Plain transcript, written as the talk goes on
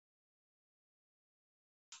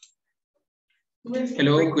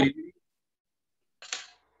Hello, good evening.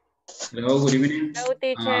 Hello, good evening. Hello,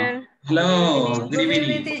 teacher. Hello, good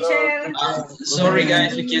evening. Teacher. Sorry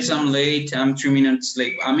guys, because I'm late. I'm 3 minutes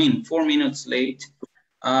late. I mean, 4 minutes late.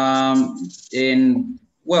 And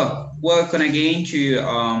well, welcome again to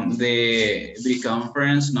the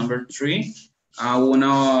conference number 3. I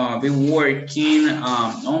wanna be working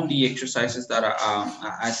on the exercises that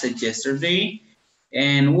I said yesterday.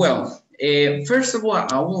 And well, first of all,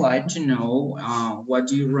 I would like to know what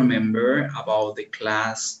do you remember about the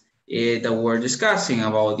class that we're discussing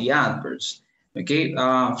about the adverbs. Okay,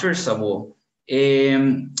 first of all,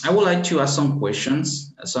 I would like to ask some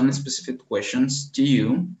questions, some specific questions to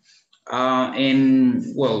you.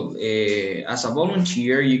 And well, as a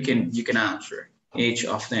volunteer, you can answer each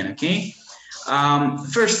of them. Okay.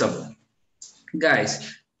 First of all,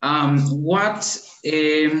 guys, what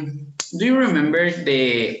do you remember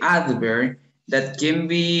the adverb that can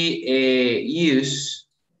be used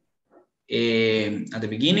at the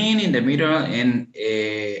beginning, in the middle, and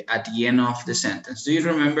at the end of the sentence? Do you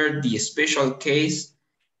remember the special case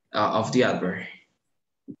of the adverb?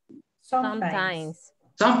 Sometimes.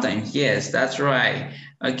 Sometimes, yes, that's right.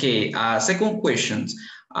 Okay, second question.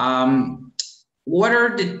 What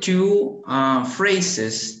are the two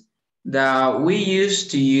phrases that we used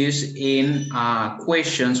to use in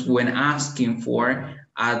questions when asking for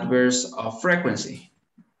adverbs of frequency?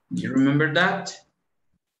 Do you remember that?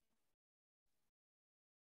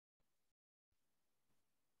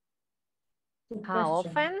 How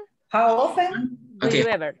often? How often? Do Okay, you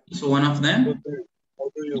ever? so one of them.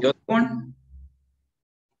 The other one?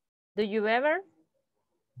 Do you ever?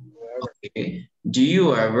 Okay. Do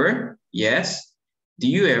you ever? Yes. Do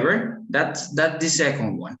you ever? That's the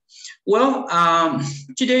second one. Well,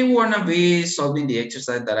 today we're gonna be solving the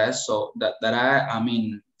exercise that I saw that I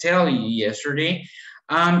mean tell you yesterday.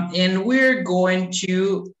 And we're going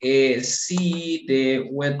to see the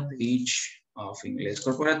web page of Inglés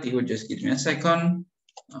Corporativo. Just give me a second.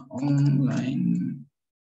 Online.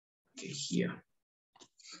 Okay, here.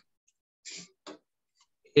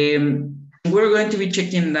 We're going to be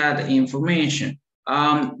checking that information.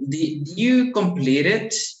 Did you complete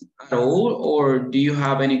it at all, or do you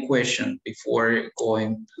have any question before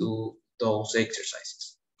going to those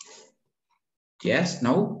exercises? Yes,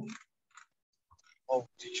 no? Oh,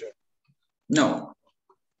 teacher. No.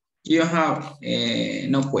 You have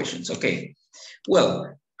no questions, okay.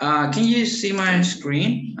 Well, can you see my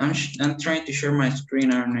screen? I'm trying to share my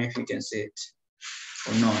screen. I don't know if you can see it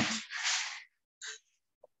or not.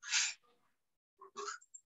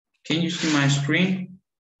 Can you see my screen?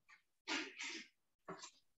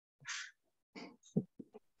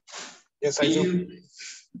 Yes, I do.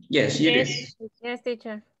 Yes, you do. Yes,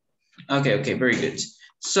 teacher. Okay, very good.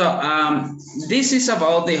 So this is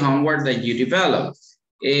about the homework that you develop.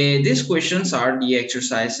 These questions are the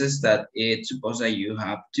exercises that it's supposed that you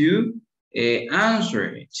have to answer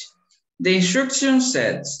it. The instruction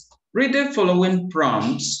says, read the following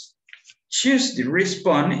prompts, choose the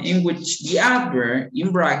response in which the adverb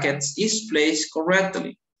in brackets is placed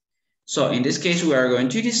correctly. So in this case, we are going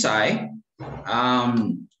to decide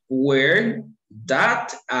where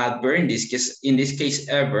that adverb, in this case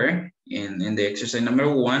ever, in the exercise number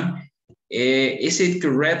 1, is it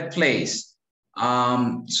correct place?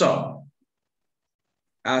 So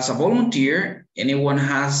as a volunteer, anyone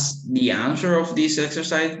has the answer of this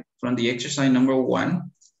exercise from the exercise number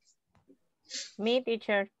 1? Me,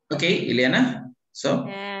 teacher. Okay, Elena, so?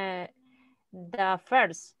 The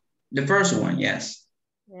first. The first one, yes.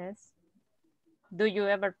 Yes. Do you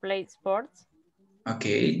ever play sports?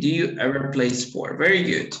 Okay, do you ever play sport? Very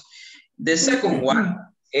good. The second one,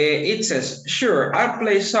 it says, sure, I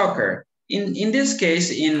play soccer. In this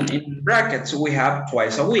case, in brackets, we have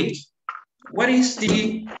twice a week. What is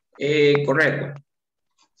the correct one?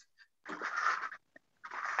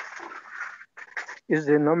 Is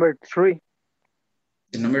the number 3.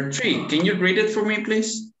 The number 3. Can you read it for me,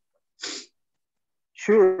 please?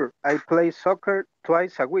 Sure, I play soccer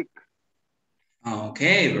twice a week.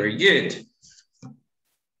 Okay, very good.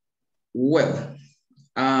 Well,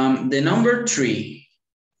 the number 3,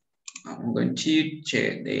 I'm going to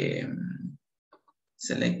check the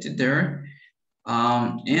selected there.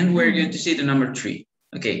 And we're going to see the number 3.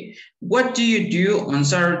 Okay, what do you do on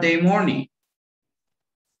Saturday morning?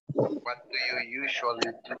 What do you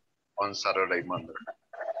usually do on Saturday morning?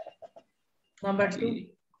 Number 2.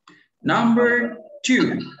 Number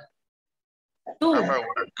 2. Number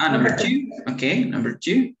 1. Number 2. Okay, number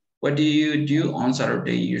 2. What do you do on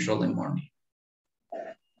Saturday usually morning?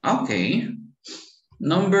 Okay.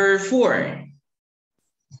 Number 4.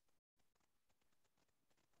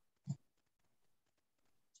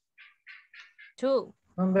 2.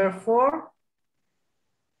 Number 4.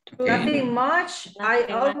 Okay. Nothing much. I Nothing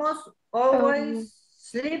much. almost always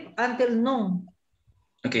sleep until noon.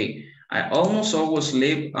 Okay. I almost always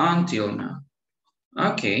sleep until now.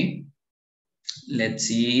 Okay. Let's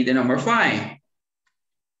see the number 5.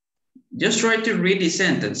 Just try to read the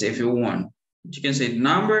sentence if you want. You can say the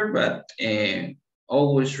number, but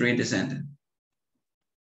always read the sentence.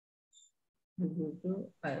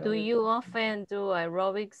 Do you often do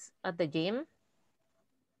aerobics at the gym?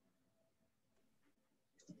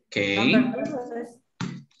 Okay.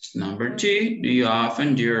 Number 2. Do you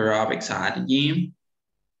often do aerobics at the gym?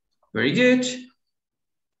 Very good.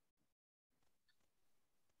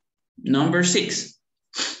 Number 6.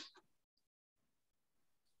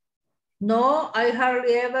 No, I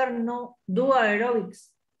hardly ever do aerobics.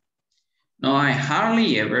 No, I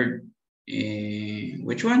hardly ever.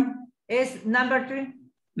 Which one? It's number 3.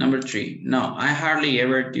 Number 3. No, I hardly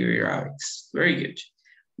ever do aerobics. Very good.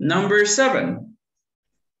 Number 7.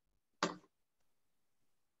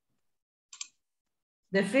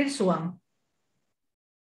 The first one.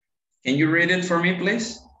 Can you read it for me,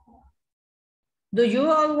 please? Do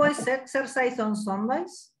you always exercise on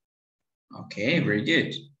Sundays? Okay, very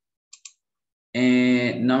good.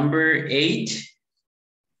 And number 8.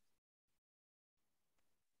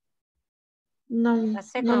 No, The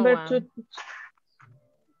second number one. 2.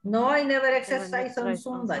 No, I never exercise on exercise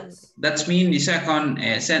on Sundays. That's mean the second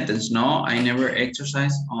sentence. No, I never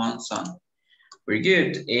exercise on Sunday. Very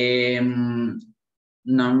good.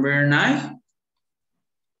 Number 9.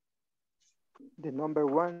 The number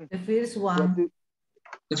 1. The first one.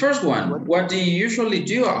 The first one. What do you usually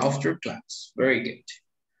do after class? Very good.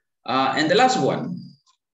 And the last one.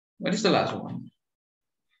 What is the last one?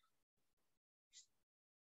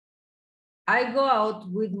 I go out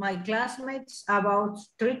with my classmates about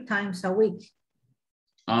 3 times a week.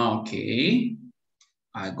 Okay.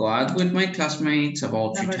 I go out with my classmates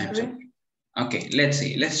about 3 times a week. Okay, let's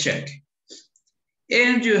see. Let's check.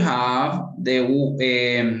 And you have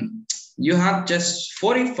you have just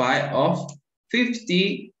 45 of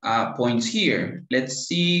 50 points here. Let's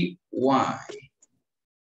see why.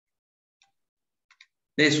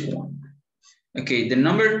 This one. Okay, the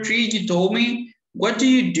number 3 you told me. What do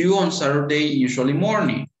you do on Saturday usually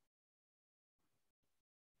morning?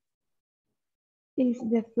 Is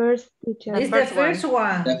the first teacher. It's the first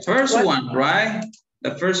one. The first one, right?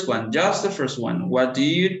 The first one, just the first one. What do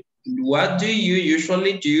you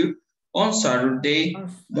usually do on Saturday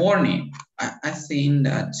morning? I think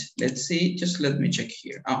that, let's see, just let me check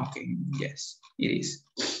here. Oh, okay, yes, it is.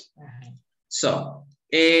 So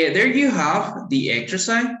there you have the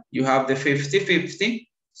exercise. You have the 50-50.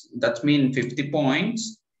 That means 50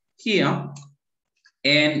 points here.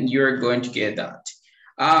 And you're going to get that.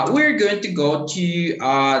 We're going to go to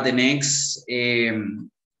the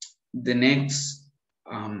next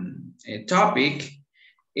topic.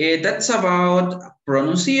 That's about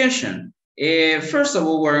pronunciation. First of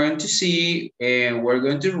all, we're going to see, we're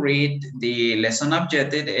going to read the lesson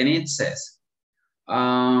objective, and it says,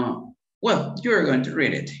 well, you're going to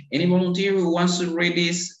read it. Any volunteer who wants to read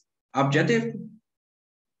this objective?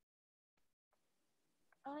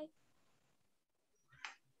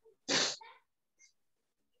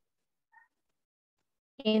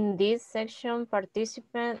 In this section,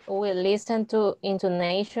 participants will listen to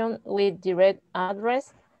intonation with direct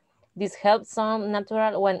address. This helps sound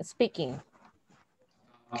natural when speaking.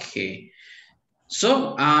 Okay.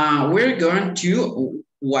 So we're going to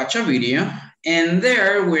watch a video, and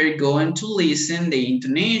there we're going to listen the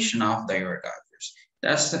intonation of direct address.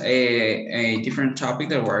 That's a different topic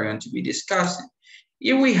that we're going to be discussing.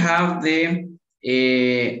 Here we have the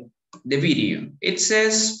video. It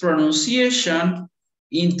says pronunciation,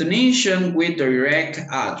 intonation with direct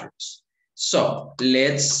address. So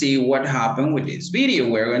let's see what happened with this video.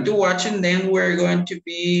 We're going to watch, and then we're going to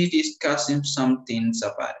be discussing some things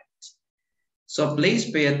about it. So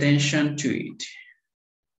please pay attention to it.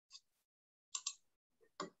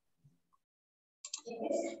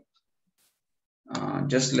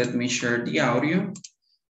 Just let me share the audio.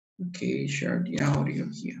 Okay, share the audio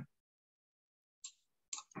here.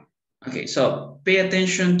 Okay, so pay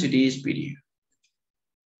attention to this video.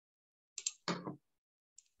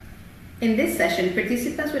 In this session,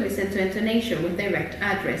 participants will listen to intonation with direct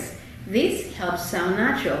address. This helps sound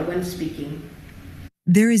natural when speaking.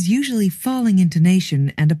 There is usually falling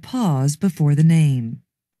intonation and a pause before the name.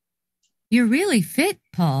 You're really fit,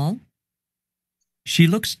 Paul. She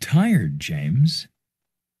looks tired, James.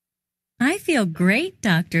 I feel great,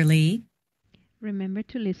 Dr. Lee. Remember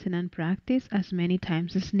to listen and practice as many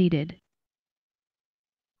times as needed.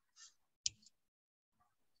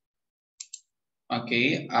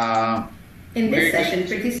 Okay. In this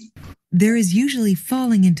session, there is usually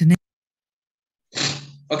falling intonation.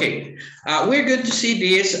 Okay, we're going to see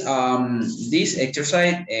this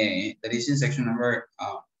exercise that is in section number,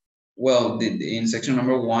 in section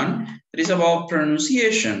number 1, that is about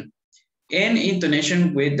pronunciation and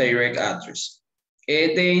intonation with direct address.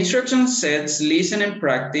 The instruction says, listen and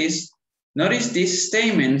practice. Notice these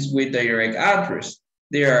statements with direct address.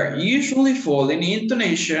 They are usually following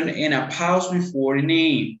intonation and a pause before the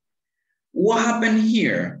name. What happened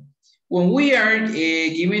here? When we are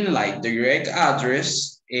giving like direct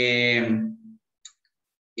address, in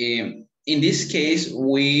this case,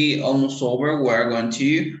 we are going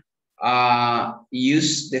to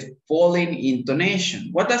use the falling intonation.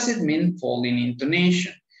 What does it mean, falling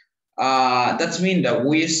intonation? That means that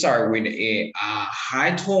we start with a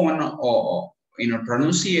high tone or in a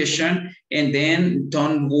pronunciation, and then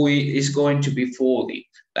tone is going to be falling.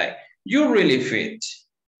 Like, you really fit.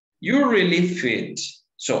 You really fit.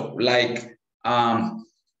 So like,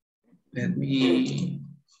 let me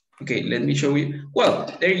show you. Well,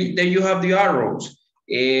 there you have the arrows.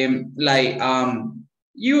 You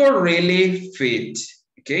are really fit.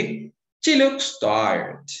 Okay. She looks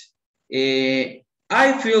tired.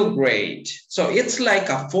 I feel great. So it's like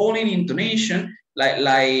a falling intonation,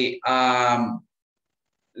 like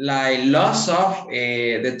loss of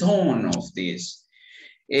the tone of this.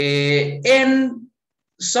 And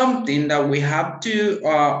something that we have to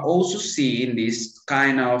also see in this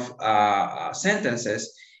kind of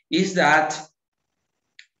sentences is that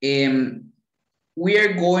we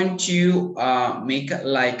are going to make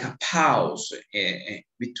like a pause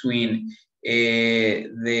between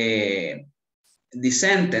the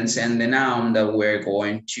sentence and the noun that we're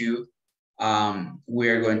going to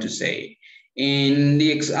say. In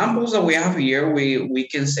the examples that we have here, we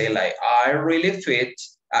can say like, I really fit.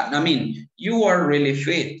 You are really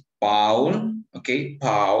fit, Paul. Okay,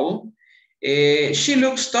 Paul. She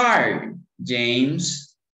looks tired, James.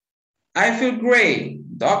 I feel great,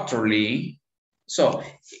 Dr. Lee. So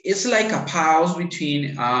it's like a pause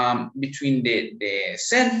between the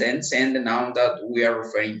sentence and the noun that we are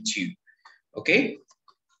referring to. Okay.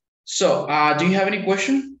 So do you have any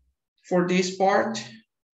question for this part?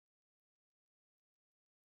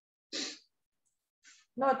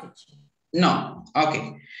 No, teacher. No.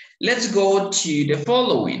 Okay. Let's go to the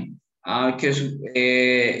following. Because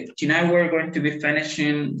tonight we're going to be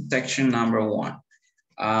finishing section number 1.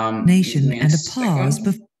 Nation and a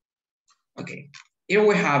pause. Okay. Here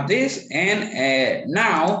we have this, and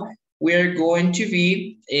now we're going to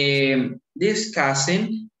be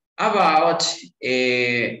discussing about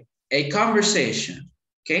a conversation.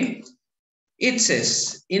 Okay. It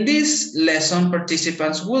says, in this lesson,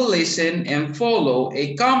 participants will listen and follow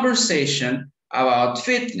a conversation about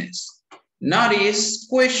fitness. Notice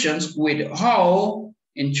questions with how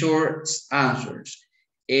and short answers.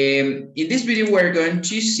 In this video, we're going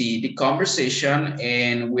to see the conversation,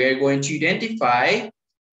 and we're going to identify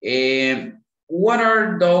what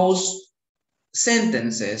are those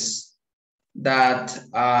sentences that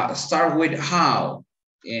start with how,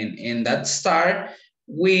 and that start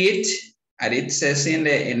with, and it says in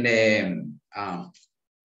the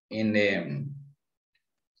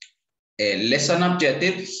lesson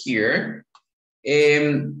objective here,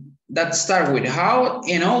 that start with how,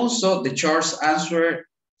 and also the short answer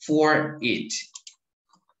for it.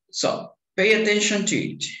 So pay attention to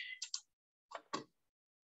it.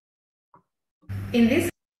 In this,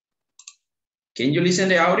 can you listen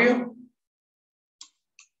to the audio?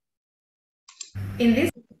 In this,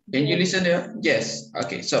 can you listen to? Yes.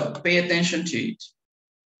 Okay. So pay attention to it.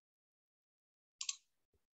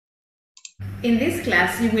 In this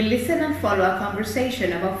class, you will listen and follow a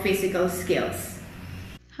conversation about physical skills.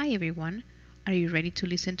 Hi everyone. Are you ready to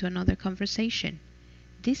listen to another conversation?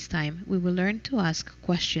 This time, we will learn to ask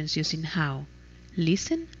questions using how.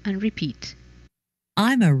 Listen and repeat.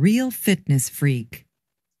 I'm a real fitness freak.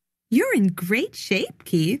 You're in great shape,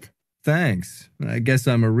 Keith. Thanks. I guess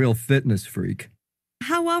I'm a real fitness freak.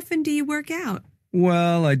 How often do you work out?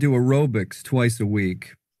 Well, I do aerobics twice a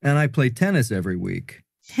week, and I play tennis every week.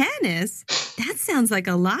 Tennis? That sounds like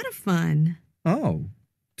a lot of fun. Oh,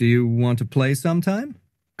 do you want to play sometime?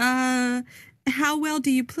 How well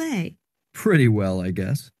do you play? Pretty well, I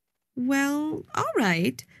guess. Well, all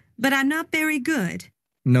right, but I'm not very good.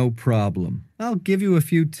 No problem. I'll give you a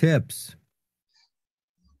few tips.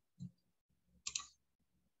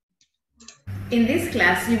 In this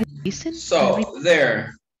class, you will listen. So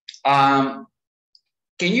there, can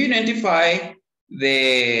you identify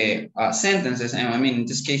the sentences, and I mean, in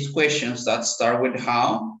this case, questions that start with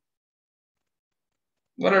how?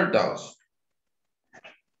 What are those?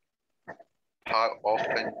 How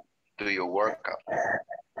often do you work out?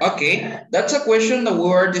 Okay, that's a question that we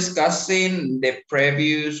were discussing the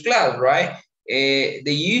previous class, right? The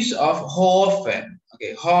use of how often.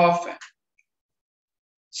 Okay, how often.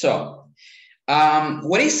 So,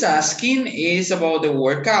 what it's asking is about the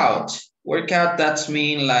workout. Workout, that's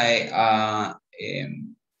mean like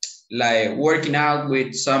working out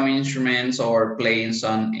with some instruments or playing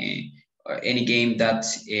some or any game that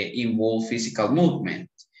involve physical movement.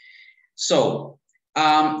 So,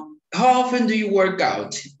 how often do you work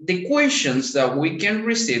out? The questions that we can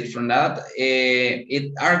receive from that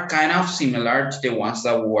it are kind of similar to the ones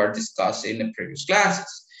that we were discussing in the previous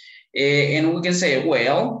classes. And we can say,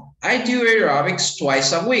 well, I do aerobics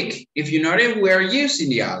twice a week. If you notice, we are using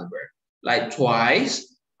the adverb, like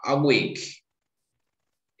twice a week.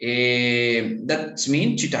 That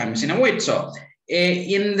means 2 times in a week. So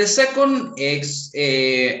in the second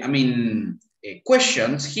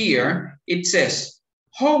questions here, it says,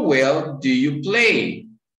 how well do you play?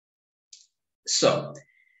 So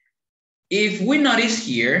if we notice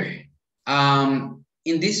here,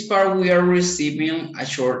 in this part, we are receiving a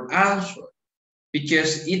short answer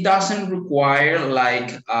because it doesn't require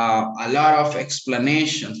like a lot of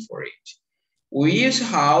explanation for it. We use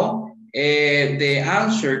how the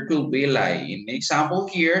answer could be like, in the example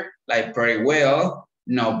here, like very well,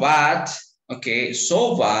 not bad, okay,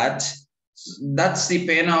 so bad. That's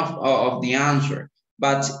depend of the answer,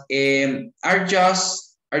 but are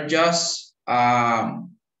just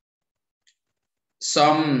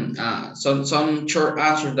some short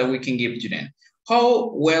answers that we can give to them.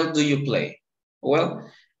 How well do you play? Well,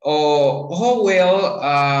 or how well,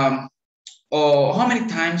 or how many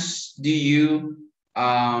times do you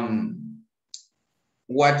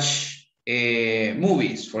watch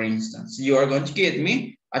movies, for instance? You are going to give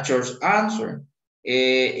me a short answer,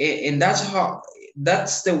 and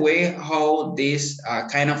that's the way how these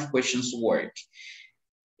kind of questions work.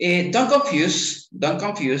 Don't confuse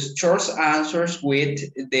short answers with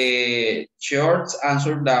the short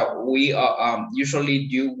answer that we usually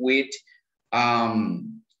do with a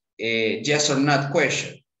yes or not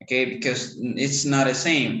question, okay? Because it's not the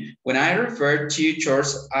same. When I refer to short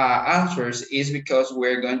answers is because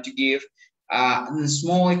we're going to give a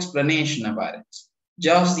small explanation about it,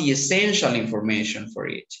 just the essential information for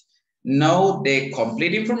it. Know the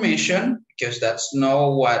complete information, because that's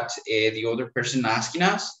not what the other person is asking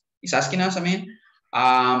us,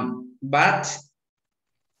 but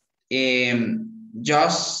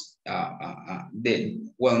just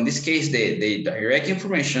in this case, the direct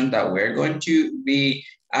information that we're going to be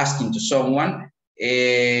asking to someone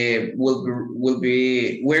we're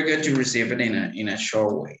going to receive it in a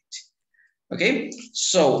short way. Okay,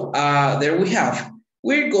 so there we have.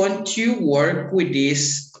 We're going to work with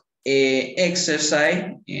this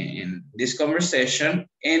exercise in this conversation,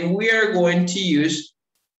 and we are going to use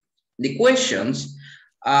the questions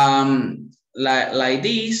like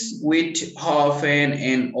this with how often,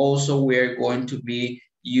 and also we're going to be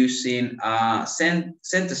using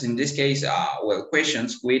sentence, in this case,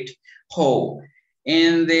 questions with how.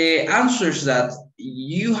 And the answers that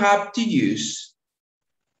you have to use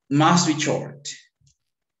must be short.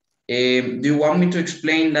 Do you want me to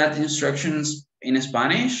explain that instructions in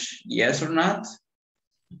Spanish? Yes or not?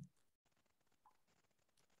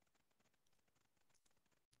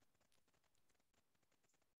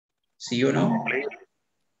 ¿Sí o no?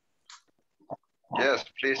 Yes,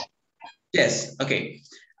 please. Yes, okay.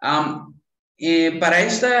 Para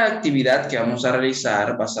esta actividad que vamos a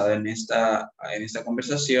realizar basada en esta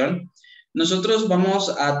conversación, nosotros vamos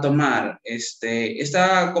a tomar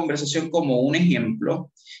esta conversación como un ejemplo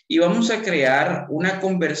y vamos a crear una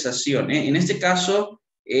conversación. En este caso,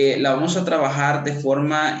 la vamos a trabajar de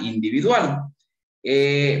forma individual.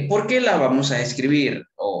 ¿Por qué la vamos a escribir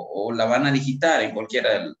o la van a digitar en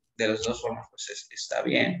cualquiera de las dos formas? Pues está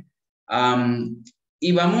bien.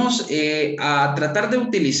 Y vamos a tratar de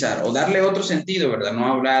utilizar o darle otro sentido, ¿verdad? No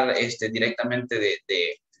hablar directamente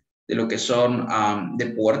de lo que son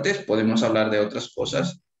deportes, podemos hablar de otras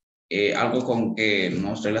cosas, algo con que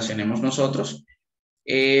nos relacionemos nosotros.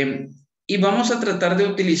 Y vamos a tratar de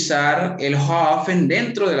utilizar el how often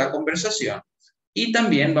dentro de la conversación. Y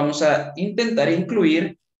también vamos a intentar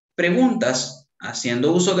incluir preguntas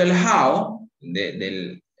haciendo uso del how,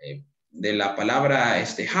 de la palabra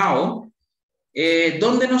how,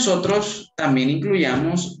 donde nosotros también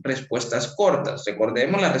incluyamos respuestas cortas.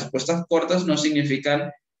 Recordemos, las respuestas cortas no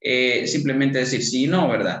significan simplemente decir sí y no,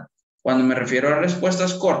 ¿verdad? Cuando me refiero a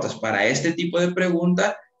respuestas cortas para este tipo de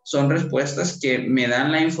pregunta, son respuestas que me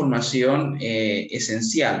dan la información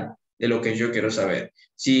esencial de lo que yo quiero saber.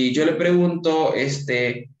 Si yo le pregunto,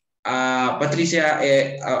 a Patricia,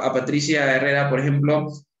 a Patricia Herrera, por ejemplo,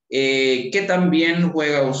 ¿qué tan bien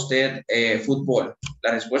juega usted fútbol?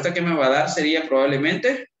 La respuesta que me va a dar sería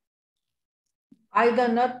probablemente... I do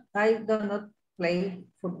not play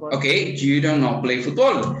football. Okay, you don't know play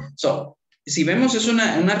football. So, si vemos es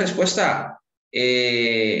una respuesta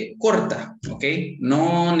corta, ¿ok?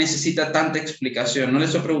 No necesita tanta explicación. No le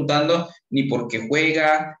estoy preguntando ni por qué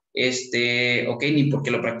juega, ¿ok? Ni por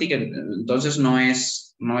qué lo practica. Entonces, no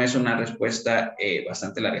es una respuesta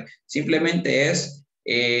bastante larga. Simplemente es,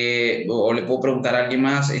 o le puedo preguntar a alguien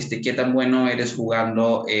más, ¿qué tan bueno eres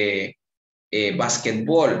jugando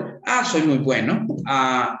básquetbol? Ah, soy muy bueno.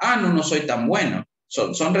 No soy tan bueno.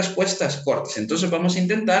 Son respuestas cortas. Entonces, vamos a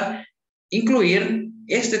intentar incluir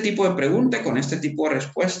este tipo de pregunta con este tipo de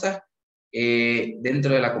respuesta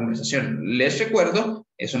dentro de la conversación. Les recuerdo,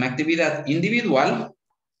 es una actividad individual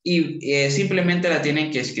y simplemente la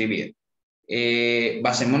tienen que escribir.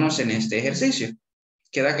 Basémonos en este ejercicio.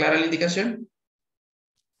 ¿Queda clara la indicación?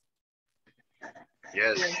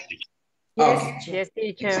 Yes. Okay. Yes,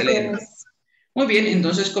 teacher. Excelente. Muy bien,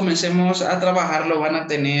 entonces comencemos a trabajarlo. Van a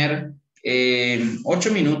tener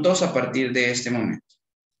 8 minutos a partir de este momento.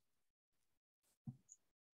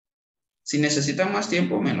 Si necesitan más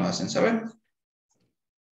tiempo, me lo hacen saber.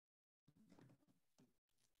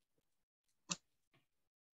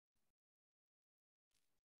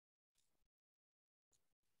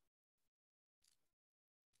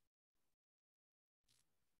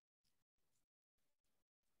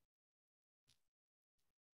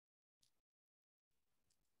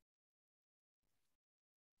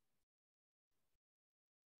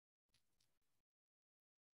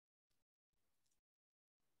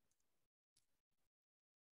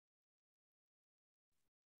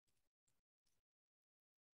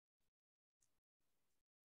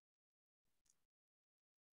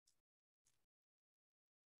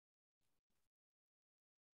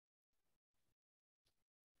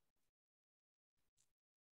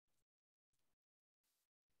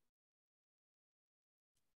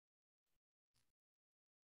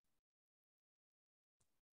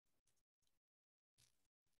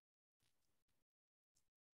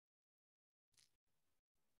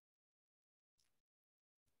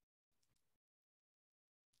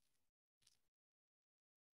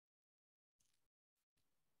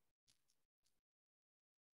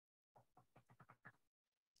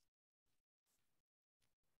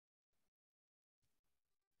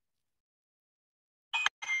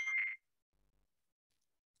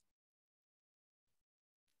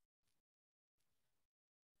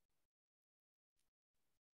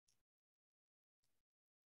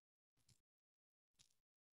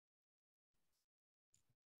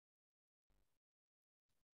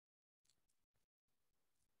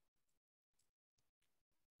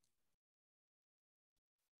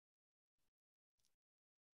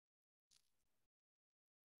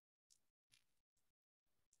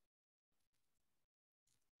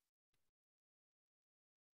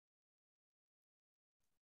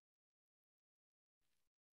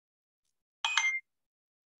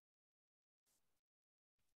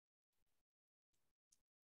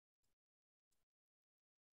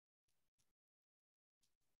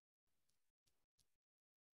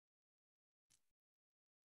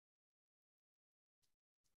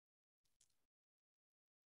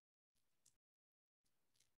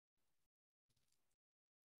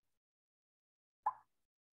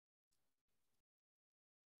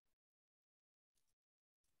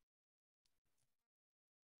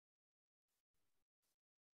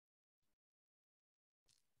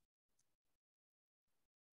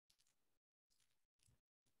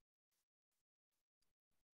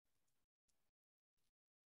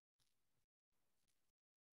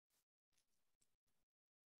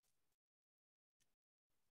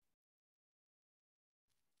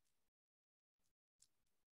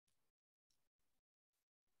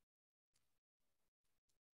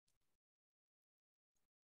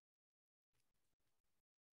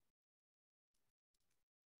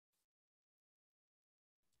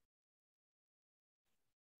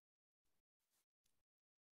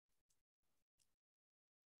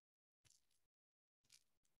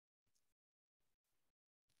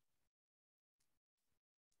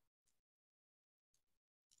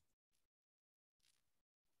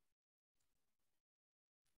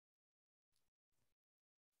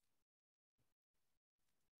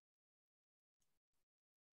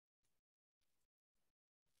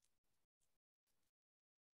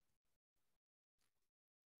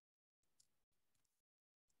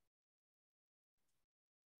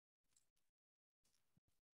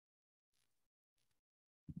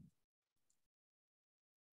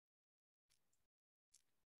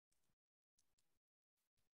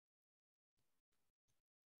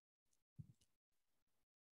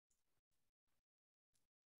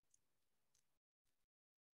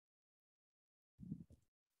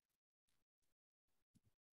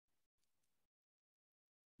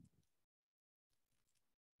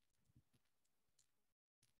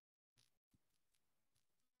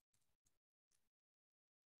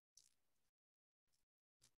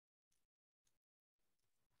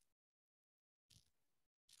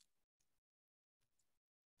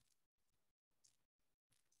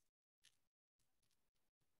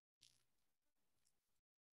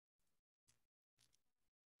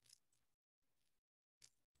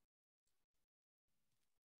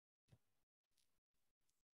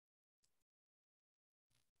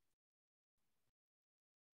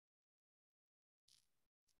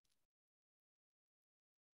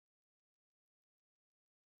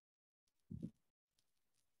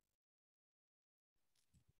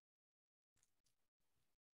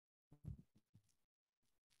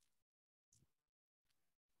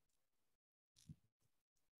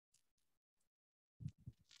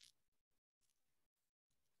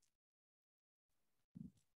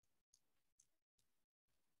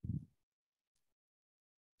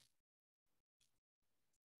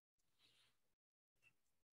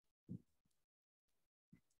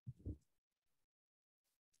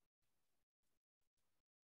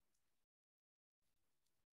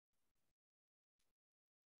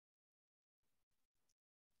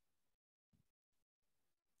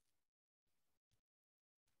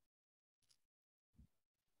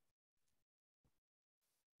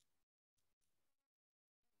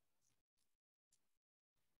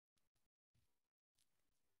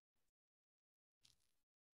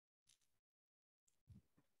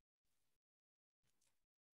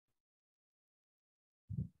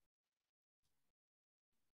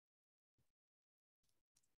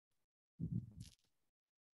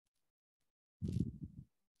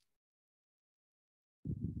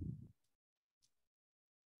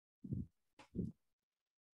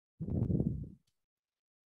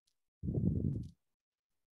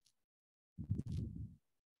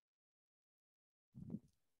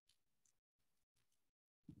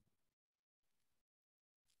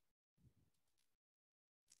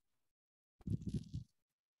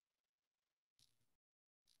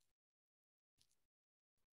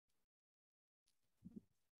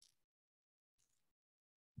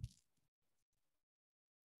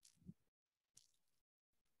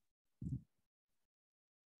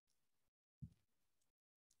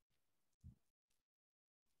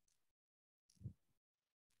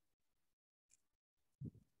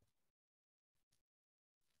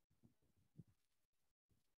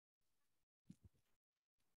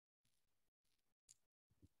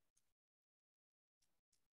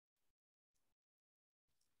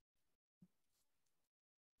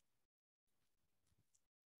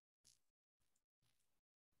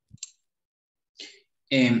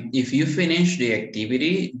 If you finish the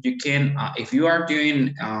activity, you can, if you are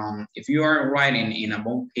doing, if you are writing in a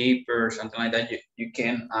bond paper or something like that, you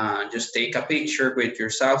can just take a picture with your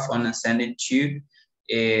cell phone and send it to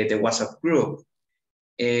the WhatsApp group.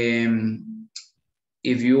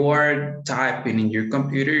 If you are typing in your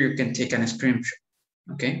computer, you can take a screenshot,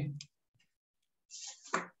 okay?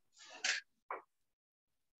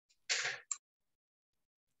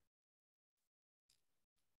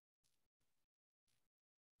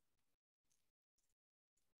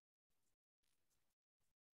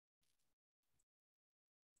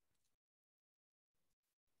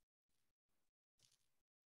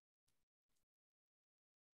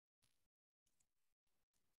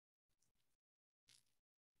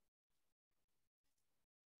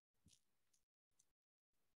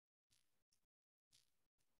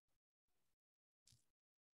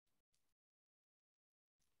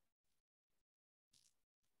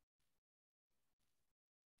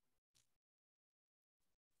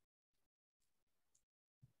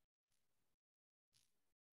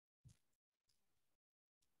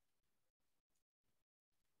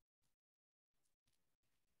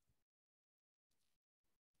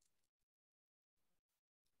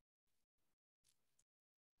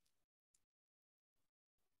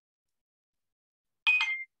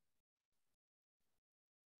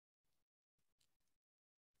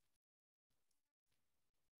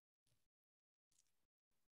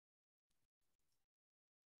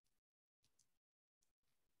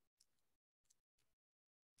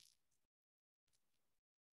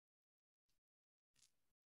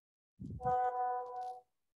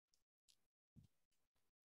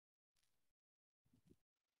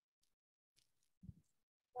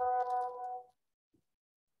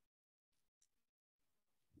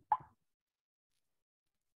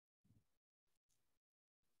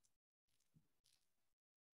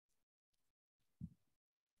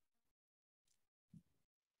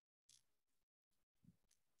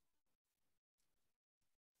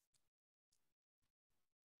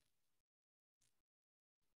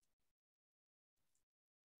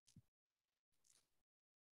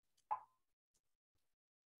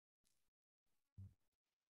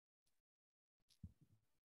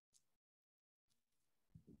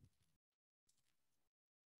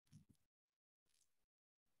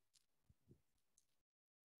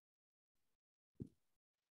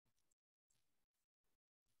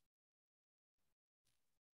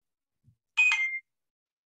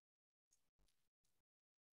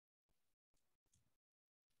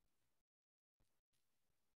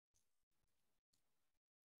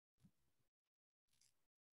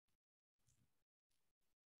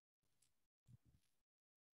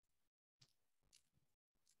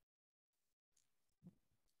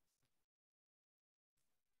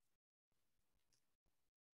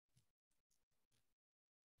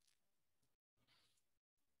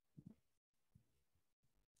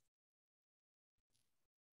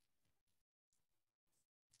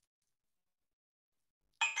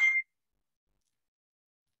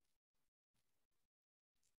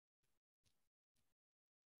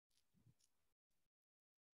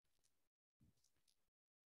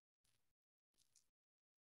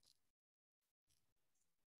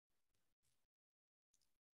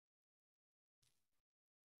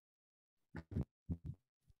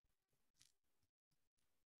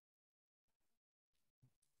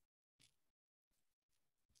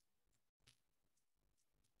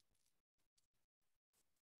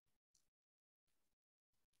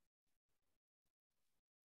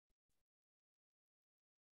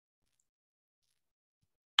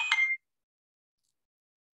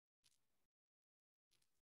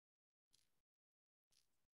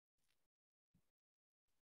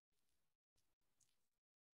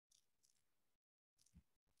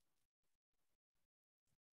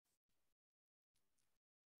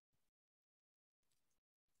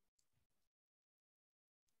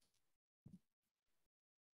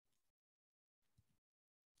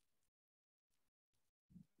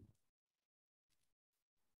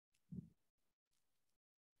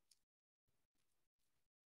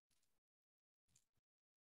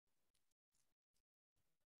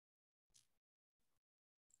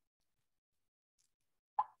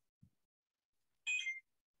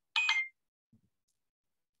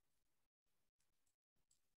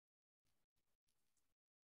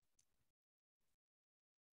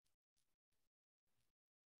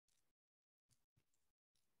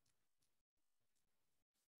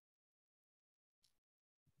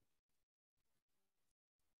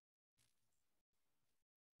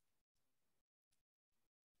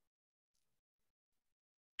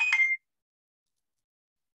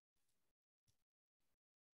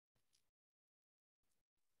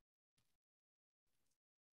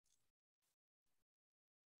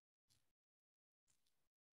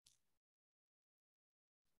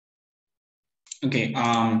 Okay,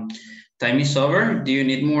 time is over. Do you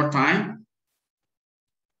need more time?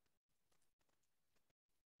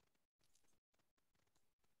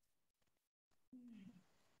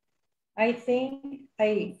 I think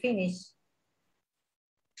I finished.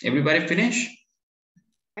 Everybody finish?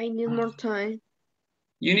 I need more time.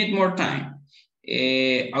 You need more time.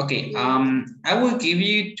 Okay, I will give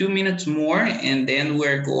you 2 minutes more and then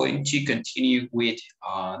we're going to continue with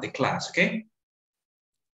the class, okay?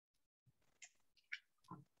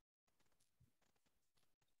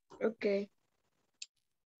 Okay.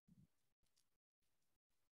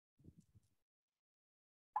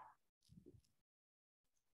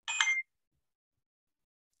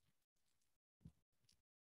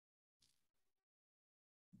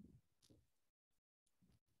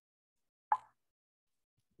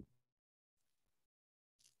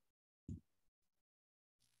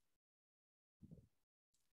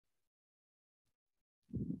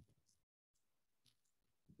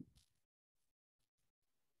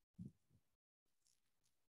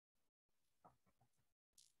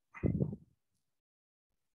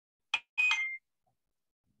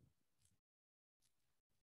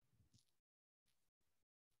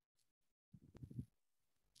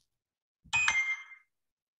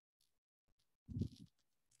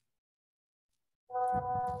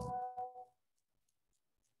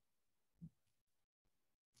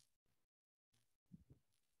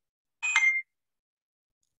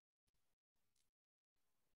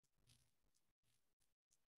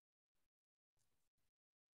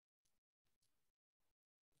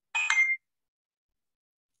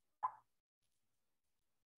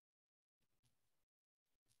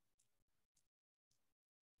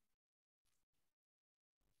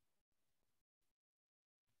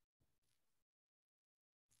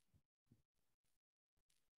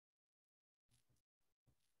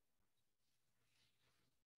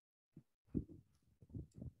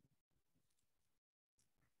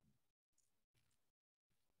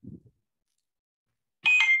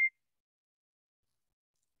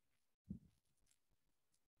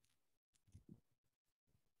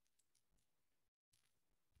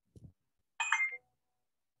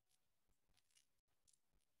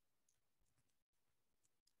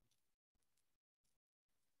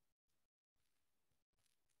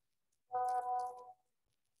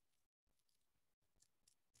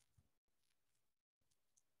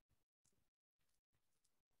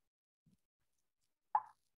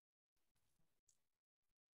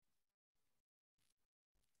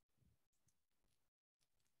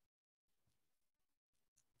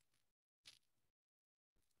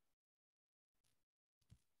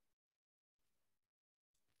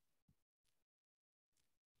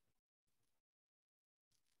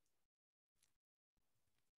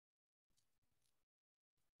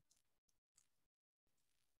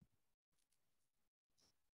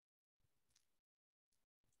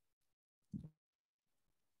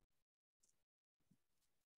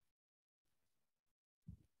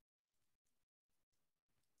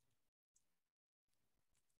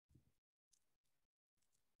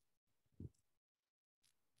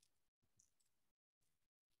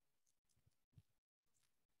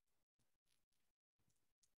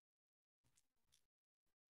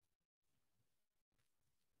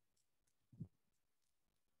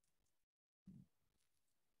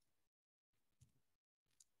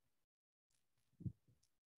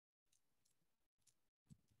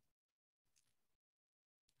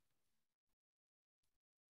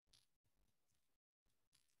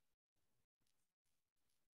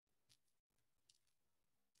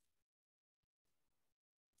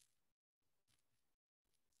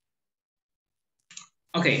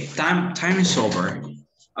 Okay, time is over.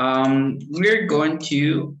 We're going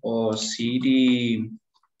to see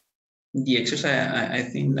the exercise. I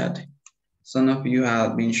think that some of you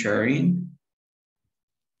have been sharing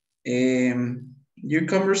your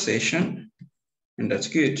conversation, and that's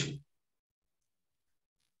good.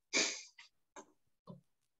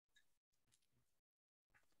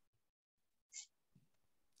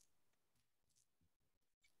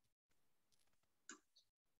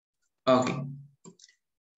 Okay.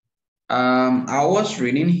 I was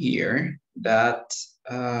reading here that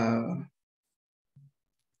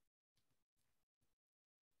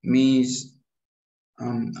Miss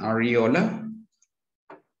Ariola,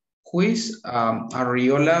 who is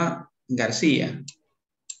Ariola Garcia?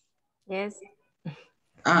 Yes.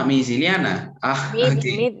 Ah, Miss Ileana. Ah,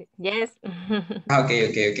 okay. Yes.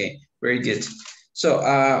 Okay. Very good. So,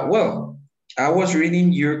 well, I was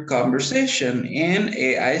reading your conversation and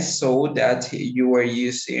I saw that you were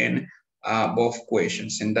using both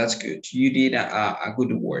questions, and that's good. You did a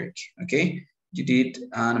good work, okay? You did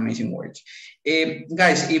an amazing work.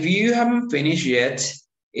 Guys, if you haven't finished yet,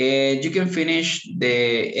 you can finish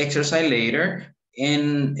the exercise later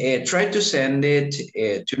and try to send it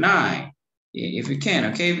tonight if you can,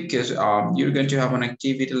 okay? Because you're going to have an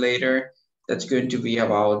activity later that's going to be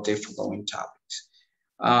about the following topics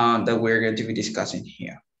that we're going to be discussing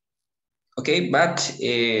here. Okay, but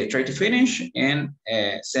try to finish and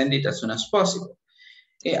send it as soon as possible.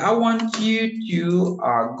 I want you to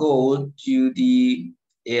go to the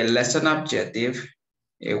lesson objective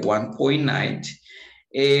 1.9,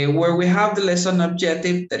 where we have the lesson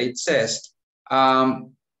objective that it says,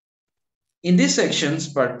 in these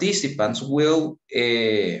sections, participants will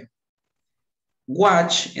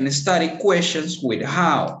watch and study questions with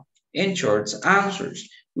how and short answers.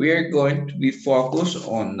 We are going to be focused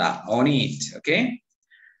on that, on it, okay?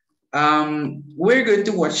 We're going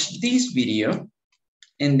to watch this video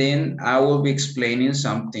and then I will be explaining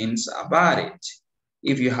some things about it.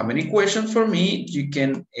 If you have any questions for me, you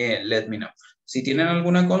can let me know. Si tienen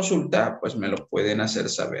alguna consulta, pues me lo pueden hacer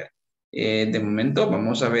saber. De momento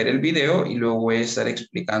vamos a ver el video y luego voy a estar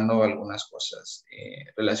explicando algunas cosas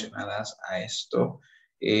relacionadas a esto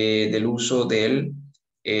del uso del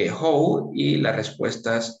how y las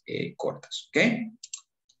respuestas cortas, ¿ok?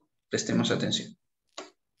 Prestemos atención.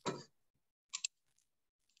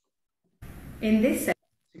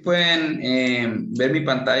 ¿Pueden ver mi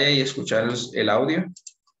pantalla y escuchar el audio?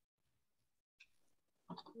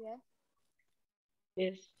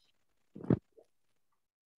 Yes.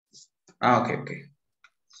 Ah, ok, ok.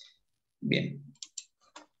 Bien.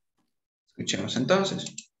 Escuchemos entonces.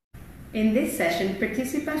 In this session,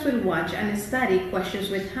 participants will watch and study questions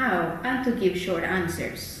with how and to give short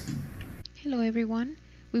answers. Hello everyone.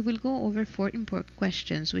 We will go over 4 important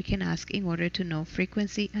questions we can ask in order to know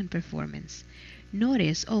frequency and performance.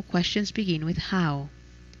 Notice all questions begin with how.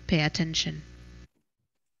 Pay attention.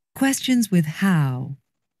 Questions with how.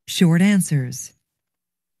 Short answers.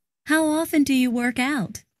 How often do you work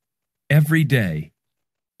out? Every day.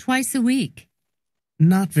 Twice a week.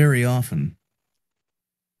 Not very often.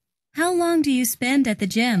 How long do you spend at the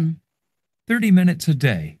gym? 30 minutes a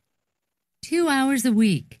day. 2 hours a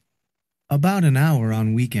week. About an hour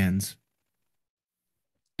on weekends.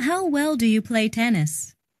 How well do you play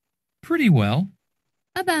tennis? Pretty well.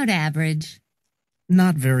 About average.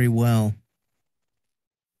 Not very well.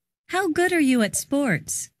 How good are you at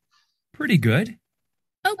sports? Pretty good.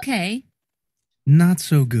 Okay. Not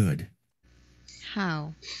so good.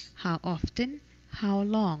 How often, how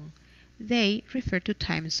long. They refer to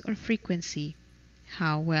times or frequency.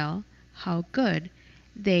 How well, how good.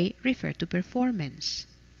 They refer to performance.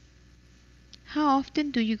 How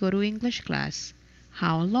often do you go to English class?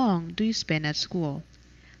 How long do you spend at school?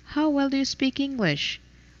 How well do you speak English?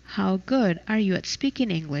 How good are you at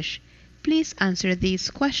speaking English? Please answer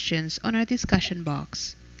these questions on our discussion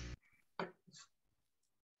box.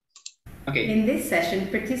 Okay. In this session,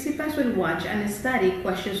 participants will watch and study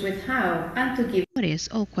questions with how and to give notice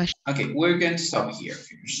all questions. Okay, we're going to stop here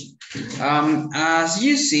first. As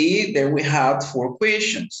you see, there we have 4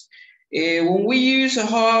 questions. When we use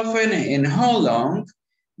how often and how long,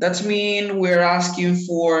 that means we're asking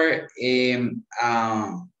for an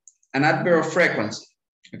adverb of frequency,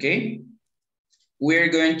 okay? We're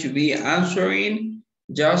going to be answering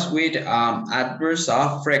just with adverbs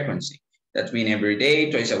of frequency. That means every day,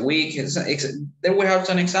 twice a week. Then we have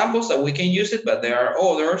some examples that we can use it, but there are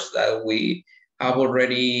others that we have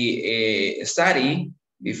already studied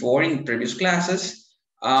before in previous classes.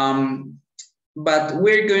 But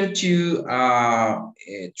we're going to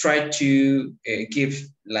try to give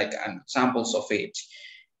like examples of it.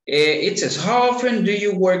 It says, how often do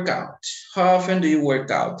you work out? How often do you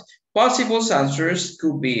work out? Possible answers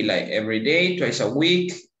could be like every day, twice a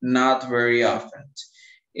week, not very often.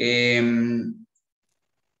 It's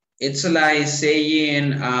like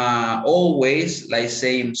saying always, like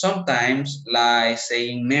saying sometimes, like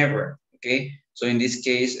saying never, okay? So in this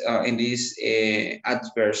case, in this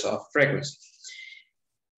adverbs of frequency.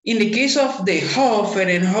 In the case of the how often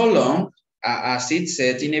and how long, as it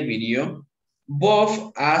said in a video,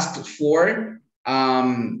 both asked for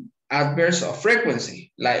adverbs of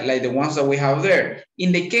frequency, like the ones that we have there.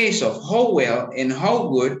 In the case of how well and how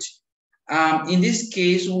good, in this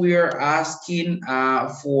case, we are asking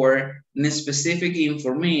for specific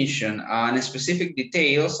information and specific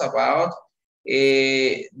details about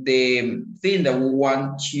the thing that we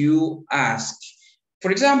want to ask. For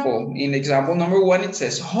example, in example number 1, it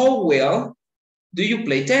says, how well do you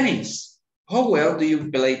play tennis? How well do you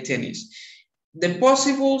play tennis? The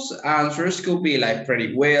possible answers could be like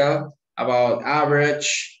pretty well, about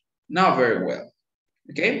average, not very well.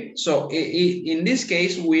 Okay, so in this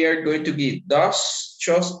case, we are going to give those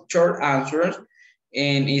short answers.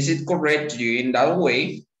 And is it correct to do in that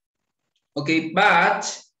way? Okay, but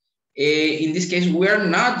in this case, we are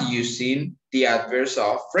not using the adverbs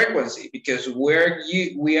of frequency because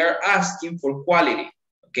we are asking for quality.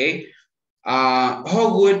 Okay,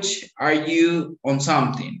 how good are you on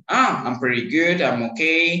something? I'm pretty good. I'm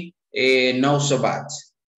okay. No, so bad.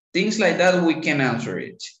 Things like that, we can answer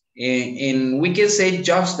it. And we can say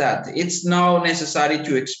just that. It's not necessary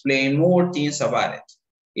to explain more things about it.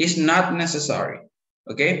 It's not necessary.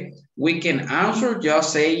 Okay, we can answer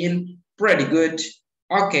just saying pretty good,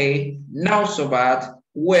 okay, not so bad,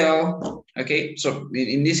 well. Okay, so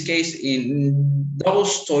in this case, in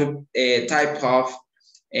those type of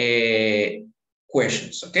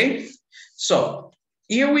questions. Okay, so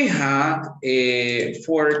here we have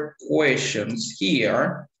 4 questions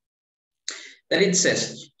here that it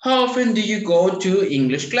says, how often do you go to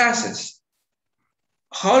English classes?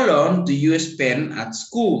 How long do you spend at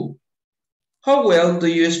school? How well do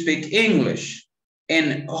you speak English?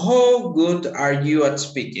 And how good are you at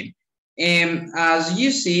speaking? And as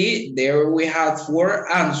you see, there we have 4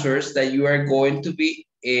 answers that you are going to be,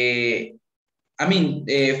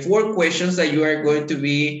 4 questions that you are going to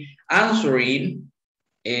be answering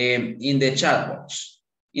in the chat box.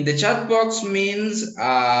 In the chat box means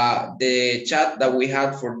the chat that we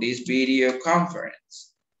had for this video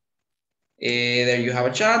conference. There you have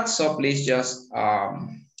a chat, so please just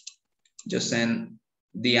send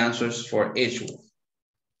the answers for each one.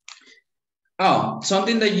 Oh,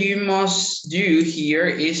 something that you must do here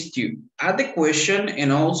is to add the question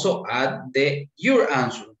and also add your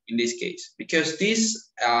answer in this case, because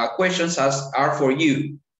these questions are for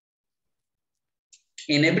you.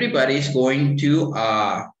 And everybody is going to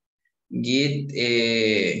give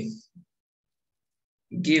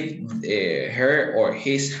her or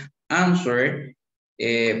his answer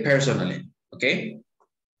personally, okay?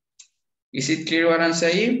 Is it clear what I'm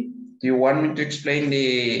saying? Do you want me to explain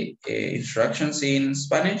the instructions in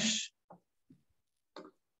Spanish?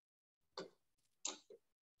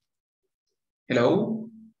 Hello?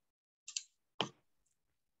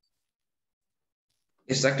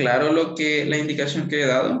 ¿Está claro la indicación que he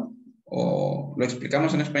dado? ¿O lo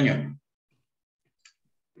explicamos en español?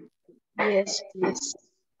 Yes, please.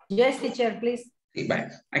 Yes, teacher, please. Sí, vale.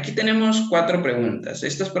 Aquí tenemos 4 preguntas.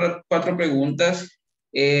 Estas 4 preguntas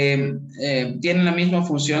tienen la misma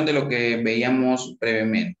función de lo que veíamos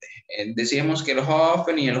previamente. Decíamos que el how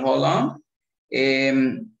often y el how long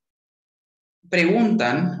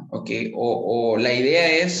preguntan, okay, o la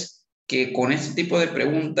idea es que con este tipo de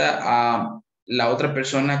pregunta la otra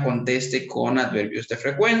persona conteste con adverbios de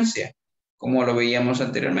frecuencia, como lo veíamos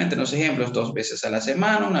anteriormente en los ejemplos, 2 veces a la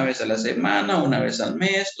semana, 1 vez a la semana, 1 vez al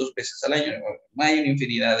mes, 2 veces al año. Hay una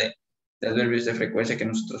infinidad de adverbios de frecuencia que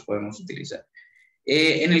nosotros podemos utilizar.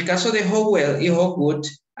 En el caso de how well y how good,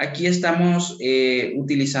 aquí estamos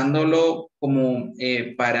utilizándolo como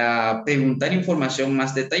para preguntar información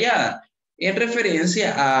más detallada, en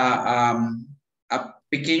referencia a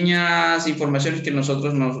pequeñas informaciones que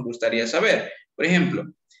nosotros nos gustaría saber. Por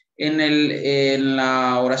ejemplo, en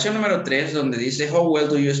la oración número 3, donde dice how well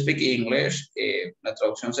do you speak English, la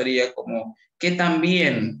traducción sería como ¿qué tan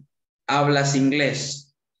bien hablas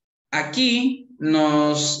inglés? Aquí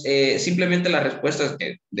simplemente las respuestas,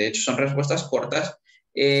 que de hecho son respuestas cortas,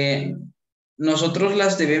 nosotros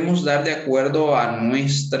las debemos dar de acuerdo a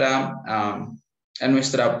nuestra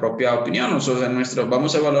propia opinión. Nosotros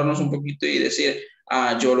vamos a evaluarnos un poquito y decir,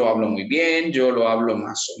 yo lo hablo muy bien, yo lo hablo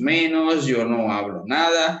más o menos, yo no hablo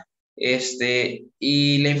nada.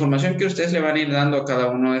 Y la información que ustedes le van a ir dando a cada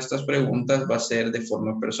una de estas preguntas va a ser de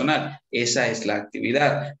forma personal. Esa es la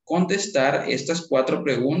actividad. Contestar estas 4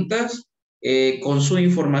 preguntas con su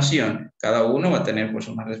información. Cada uno va a tener pues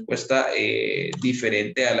una respuesta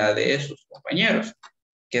diferente a la de sus compañeros.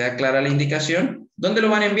 ¿Queda clara la indicación? ¿Dónde lo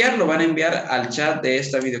van a enviar? Lo van a enviar al chat de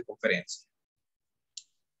esta videoconferencia.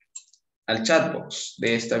 Al chat box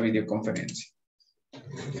de esta videoconferencia.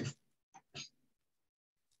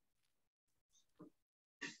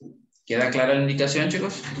 ¿Queda clara la indicación,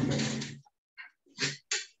 chicos?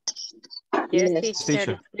 Yes,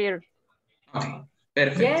 teacher. Clear. Okay,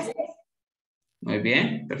 perfecto. Yes. Muy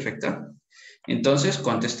bien, perfecto. Entonces,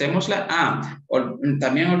 contestémosla.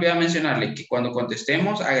 También olvidé mencionarle que cuando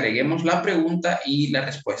contestemos, agreguemos la pregunta y la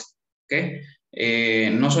respuesta. ¿Ok?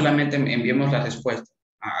 No solamente enviemos la respuesta.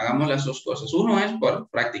 Hagamos las 2 cosas. Uno es por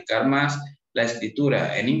practicar más la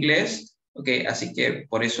escritura en inglés. ¿Ok? Así que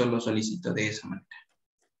por eso lo solicito de esa manera.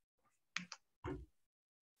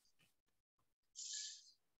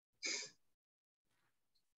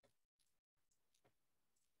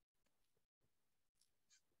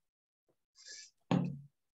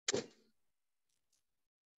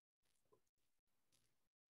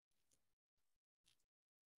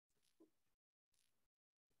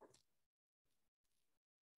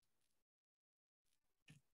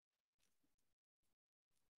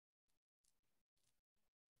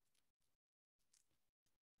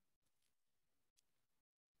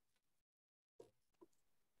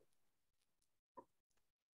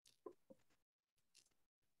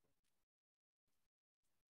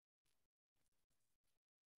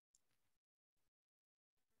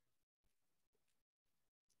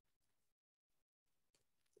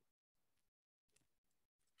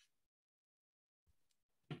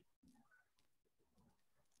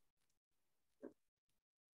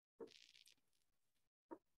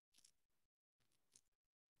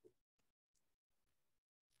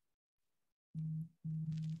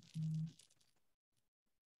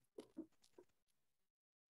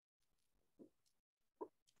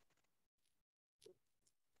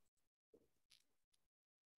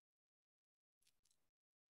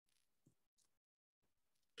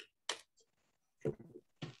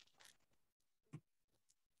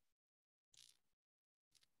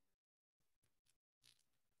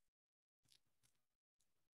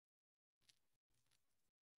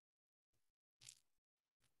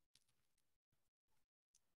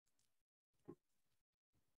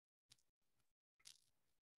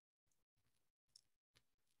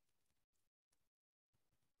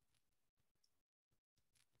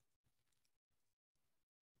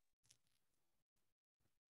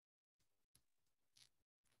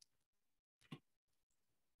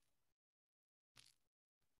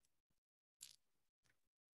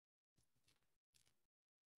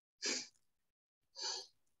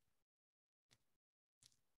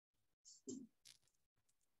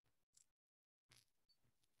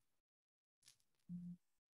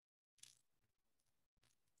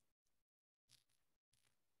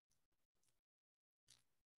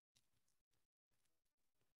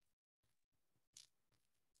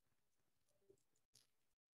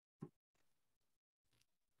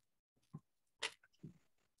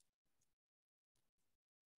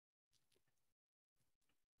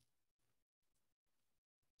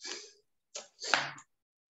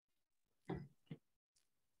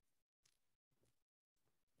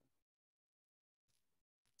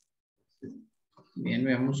 Bien,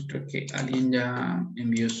 veamos, creo que alguien ya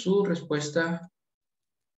envió su respuesta.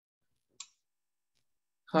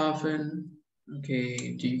 Often,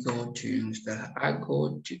 okay, do you go to English class? I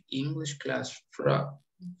go to English class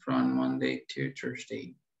from Monday to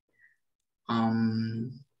Thursday.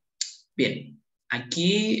 Bien,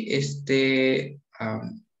 aquí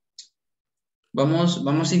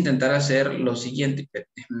vamos a intentar hacer lo siguiente.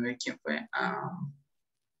 Déjame ver quién fue.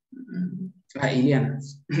 Iliana.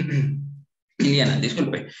 Iliana,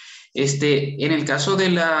 disculpe. En el caso de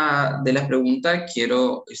la pregunta,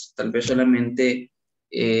 quiero tal vez solamente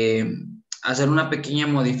hacer una pequeña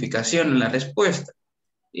modificación en la respuesta.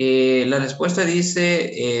 La respuesta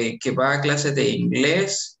dice que va a clase de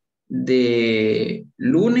inglés de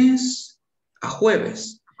lunes a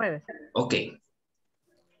jueves. Jueves. Ok.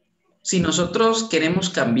 Si nosotros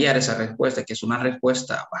queremos cambiar esa respuesta, que es una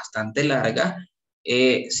respuesta bastante larga,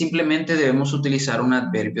 simplemente debemos utilizar un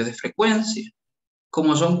adverbio de frecuencia.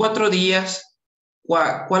 Como son 4 días,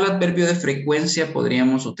 ¿cuál adverbio de frecuencia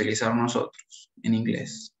podríamos utilizar nosotros en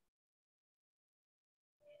inglés?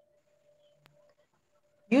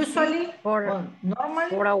 Usually, normal.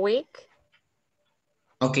 For a week.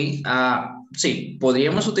 Ok, sí,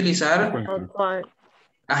 podríamos utilizar...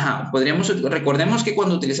 recordemos que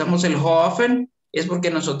cuando utilizamos el often es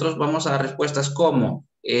porque nosotros vamos a dar respuestas como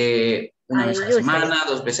una vez a la semana,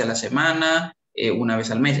 2 veces a la semana, una vez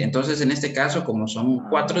al mes. Entonces, en este caso, como son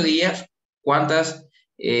 4 días,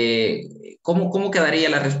 ¿cómo quedaría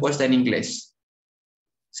la respuesta en inglés?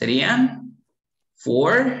 ¿Serían?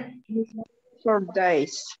 4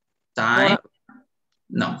 days. Time.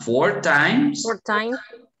 No, 4 times. 4 times.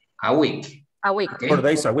 A week. A week. Okay. 4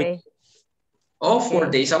 days a week. Okay. O 4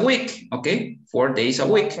 days a week, ¿ok? 4 days a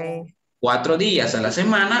week. Okay. 4 días a la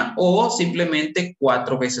semana o simplemente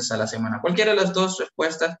 4 veces a la semana. Cualquiera de las dos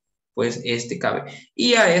respuestas, pues cabe.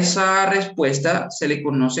 Y a esa respuesta se le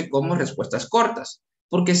conoce como respuestas cortas.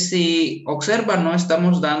 Porque si observan, no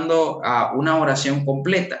estamos dando una oración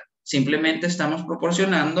completa. Simplemente estamos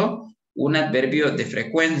proporcionando un adverbio de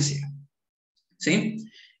frecuencia. ¿Sí?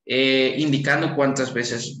 Indicando cuántas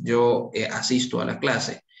veces yo asisto a la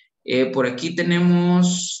clase. Por aquí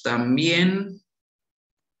tenemos también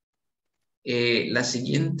la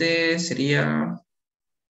siguiente sería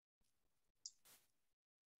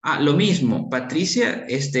lo mismo, Patricia,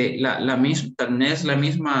 también es la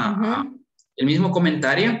misma, el mismo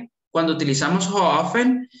comentario. Cuando utilizamos how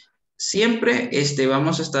often, siempre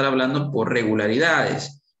vamos a estar hablando por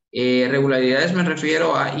regularidades. Regularidades me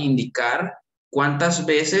refiero a indicar cuántas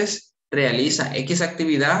veces realiza X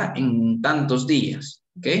actividad en tantos días,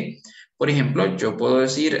 ¿ok? Por ejemplo, yo puedo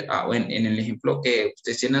decir, en el ejemplo que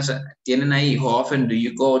ustedes tienen ahí, how often do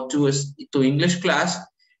you go to English class?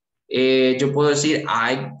 Yo puedo decir,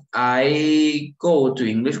 I go to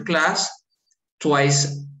English class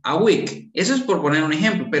twice a week. Eso es por poner un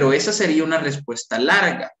ejemplo, pero esa sería una respuesta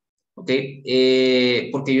larga, ¿ok?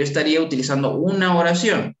 Porque yo estaría utilizando una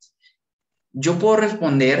oración. Yo puedo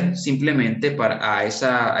responder simplemente a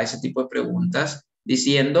ese tipo de preguntas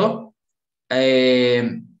diciendo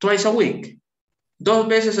twice a week, 2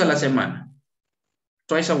 veces a la semana,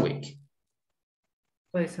 twice a week.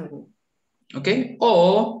 Twice a week. ¿Ok?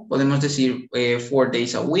 O podemos decir 4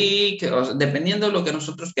 days a week, o sea, dependiendo de lo que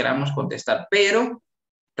nosotros queramos contestar, pero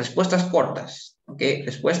respuestas cortas, ¿ok?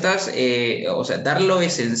 Respuestas, o sea, dar lo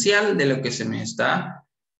esencial de lo que se me está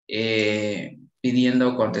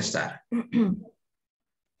pidiendo contestar.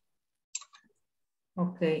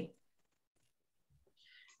 Ok.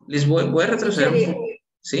 Les voy a retroceder un poco.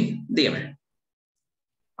 ¿Sí? Dígame.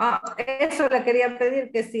 Eso le quería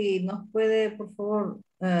pedir, que si nos puede, por favor,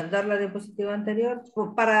 dar la diapositiva anterior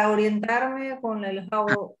para orientarme con el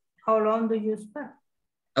how long do you spend.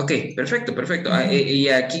 Ok, perfecto, perfecto. Y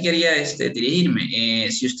aquí quería dirigirme.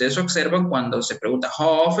 Si ustedes observan cuando se pregunta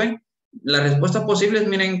how often, las respuestas posibles,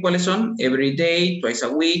 miren cuáles son. Every day, twice a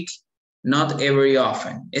week, not very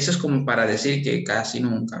often. Eso es como para decir que casi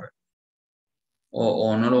nunca.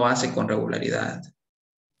 O no lo hace con regularidad.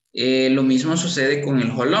 Lo mismo sucede con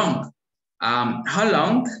el how long. How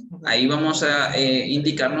long, ahí vamos a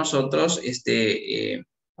indicar nosotros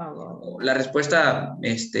la respuesta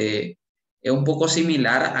es un poco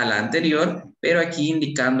similar a la anterior, pero aquí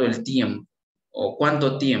indicando el tiempo o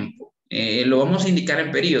cuánto tiempo. Lo vamos a indicar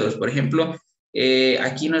en periodos. Por ejemplo,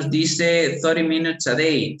 aquí nos dice 30 minutes a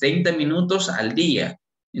day, 30 minutos al día.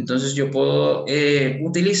 Entonces yo puedo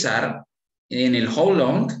utilizar en el how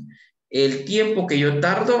long el tiempo que yo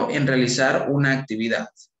tardo en realizar una actividad.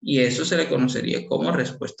 Y eso se le conocería como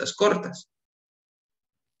respuestas cortas.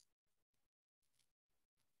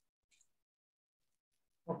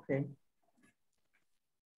 Ok.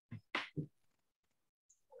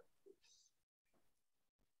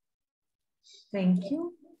 Thank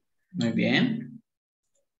you. Muy bien.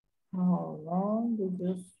 How long do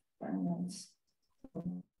you spend?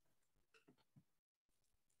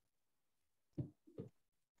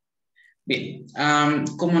 Bien,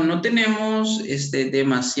 como no tenemos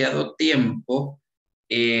demasiado tiempo,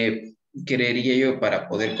 creería yo, para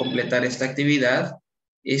poder completar esta actividad,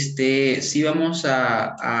 sí vamos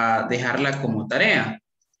a dejarla como tarea.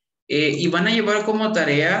 Y van a llevar como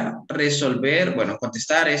tarea resolver, bueno,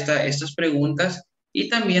 contestar estas preguntas y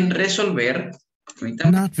también resolver,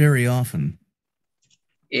 Not very often.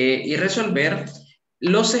 y resolver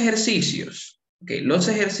los ejercicios. Okay, los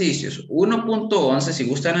ejercicios 1.11, si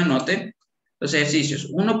gustan anoten, los ejercicios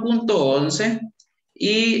 1.11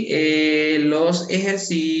 y los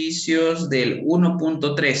ejercicios del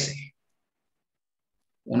 1.13.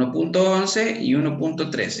 1.11 y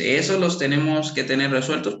 1.13. Esos los tenemos que tener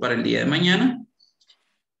resueltos para el día de mañana.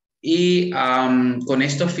 Y con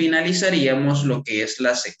esto finalizaríamos lo que es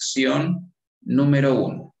la sección número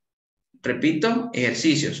 1. Repito,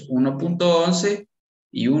 ejercicios 1.11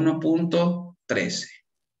 y 1.13.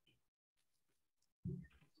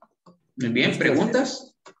 Muy bien,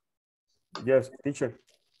 ¿preguntas? Yes, teacher.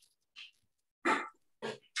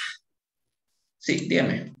 Sí,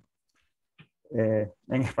 dígame.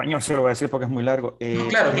 En español se lo voy a decir porque es muy largo. No,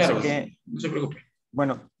 claro, no se preocupe.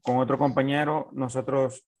 Bueno, con otro compañero,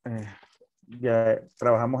 nosotros ya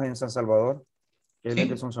trabajamos en San Salvador. Él es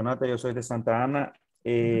de Sonsonate, yo soy de Santa Ana.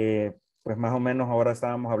 Pues más o menos ahora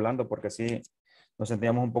estábamos hablando porque sí nos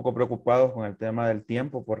sentíamos un poco preocupados con el tema del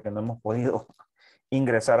tiempo porque no hemos podido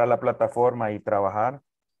ingresar a la plataforma y trabajar.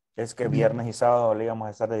 Es que viernes y sábado le íbamos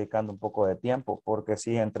a estar dedicando un poco de tiempo porque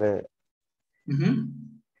sí, entre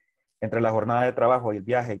la jornada de trabajo y el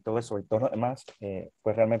viaje y todo eso y todo lo demás,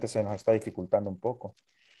 pues realmente se nos está dificultando un poco.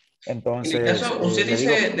 Entonces, en el caso, usted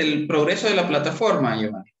dice del progreso de la plataforma,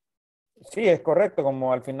 Giovanni. Sí, es correcto.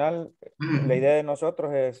 Como al final, la idea de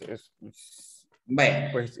nosotros es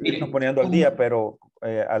pues irnos poniendo al día, pero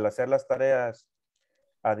al hacer las tareas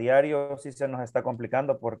a diario sí se nos está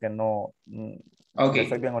complicando porque no,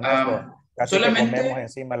 soy bien honesto, casi que comemos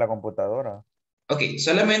encima de la computadora. Ok,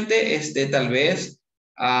 solamente tal vez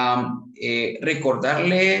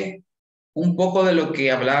recordarle un poco de lo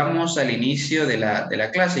que hablábamos al inicio de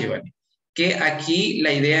la clase, Giovanni, que aquí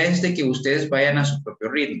la idea es de que ustedes vayan a su propio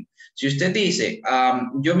ritmo. Si usted dice,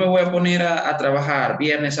 yo me voy a poner a trabajar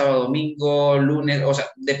viernes, sábado, domingo, lunes, o sea,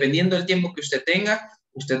 dependiendo del tiempo que usted tenga,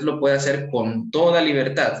 usted lo puede hacer con toda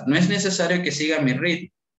libertad. No es necesario que siga mi ritmo,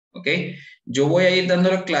 ¿ok? Yo voy a ir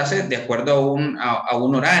dándole clases de acuerdo a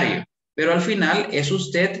un horario, pero al final es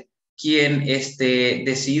usted quien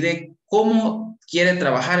decide cómo quiere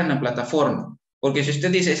trabajar en la plataforma. Porque si usted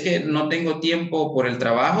dice, es que no tengo tiempo por el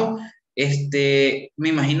trabajo, me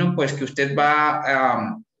imagino pues que usted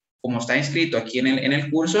va, como está inscrito aquí en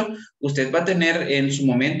el curso, usted va a tener en su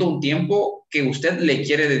momento un tiempo que usted le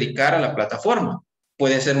quiere dedicar a la plataforma.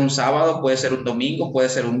 Puede ser un sábado, puede ser un domingo, puede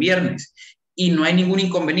ser un viernes. Y no hay ningún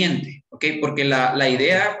inconveniente, ¿ok? Porque la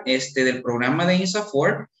idea del programa de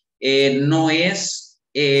INSAFORP no es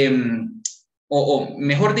o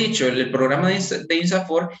mejor dicho, el programa de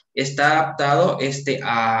INSAFORP está adaptado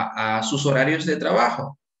a sus horarios de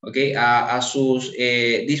trabajo, ¿ok? A sus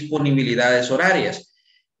disponibilidades horarias.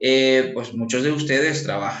 Pues muchos de ustedes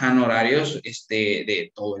trabajan horarios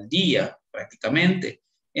de todo el día, prácticamente.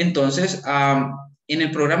 Entonces, en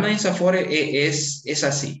el programa de INSAFORP es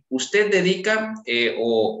así. Usted dedica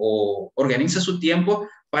o organiza su tiempo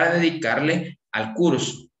para dedicarle al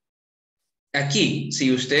curso. Aquí,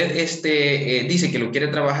 si usted dice que lo quiere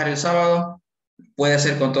trabajar el sábado, puede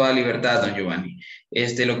hacer con toda libertad, don Giovanni.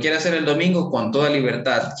 Lo quiere hacer el domingo con toda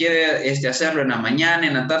libertad. Quiere hacerlo en la mañana,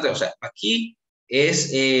 en la tarde. O sea, aquí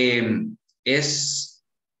es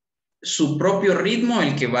su propio ritmo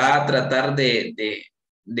el que va a tratar de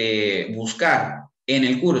buscar en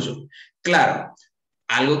el curso. Claro,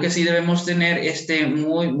 algo que sí debemos tener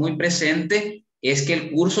muy presente es que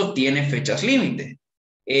el curso tiene fechas límite.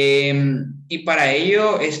 Y para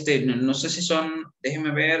ello, no sé si son,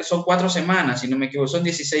 déjenme ver, son 4 semanas, si no me equivoco, son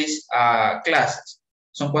 16 clases,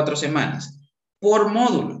 son 4 semanas por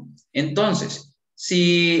módulo. Entonces,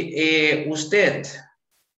 si usted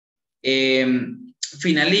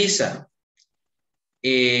finaliza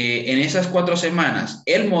en esas 4 semanas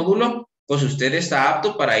el módulo, pues usted está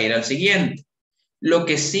apto para ir al siguiente. Lo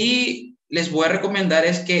que sí les voy a recomendar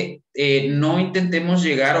es que no intentemos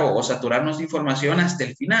llegar o saturarnos de información hasta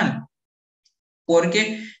el final,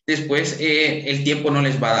 porque después el tiempo no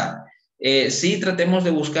les va a dar. Sí, tratemos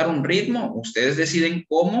de buscar un ritmo, ustedes deciden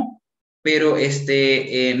cómo, pero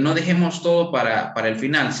no dejemos todo para el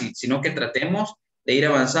final, sino que tratemos de ir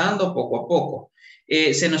avanzando poco a poco.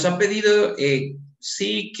 Se nos ha pedido,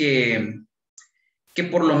 sí, que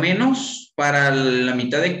por lo menos para la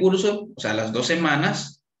mitad de curso, o sea, las 2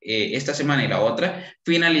 semanas, esta semana y la otra,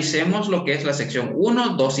 finalicemos lo que es la sección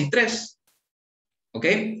 1, 2 y 3. ¿Ok?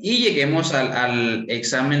 Y lleguemos al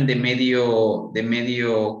examen de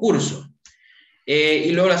medio curso.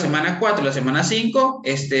 Y luego la semana 4, la semana 5,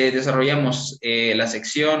 desarrollamos la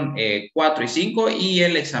sección 4 y 5 y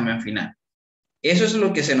el examen final. Eso es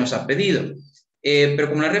lo que se nos ha pedido. Pero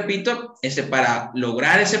como les repito, para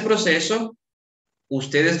lograr ese proceso,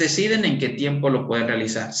 ustedes deciden en qué tiempo lo pueden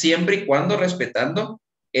realizar, siempre y cuando respetando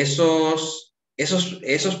esos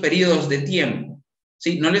periodos de tiempo.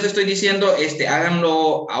 ¿Sí? No les estoy diciendo,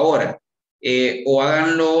 háganlo ahora o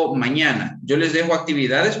háganlo mañana. Yo les dejo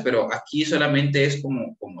actividades, pero aquí solamente es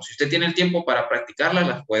como si usted tiene el tiempo para practicarlas,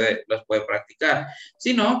 las puede practicar.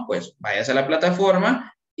 Si no, pues váyase a la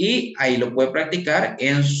plataforma y ahí lo puede practicar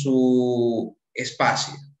en su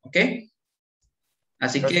espacio. ¿Ok?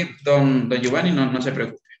 Así que, don Giovanni, no se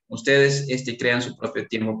preocupe. Ustedes crean su propio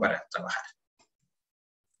tiempo para trabajar.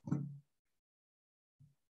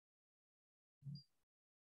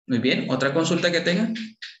 Muy bien. ¿Otra consulta que tengan?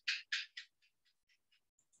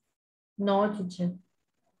 No, teacher.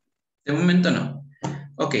 De momento no.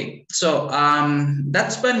 Okay, so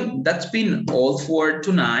that's been all for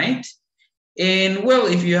tonight. And well,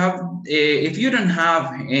 if you don't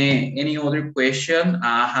have any other question,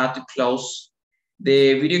 I have to close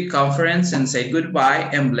the video conference and say goodbye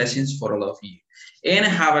and blessings for all of you. And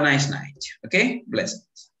have a nice night. Okay, blessings.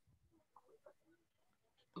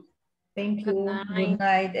 Thank you. Good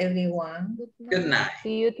night, everyone. Good night.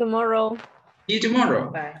 See you tomorrow. See you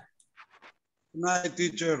tomorrow. Bye. Good night,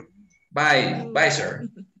 teacher. Bye. Bye, sir.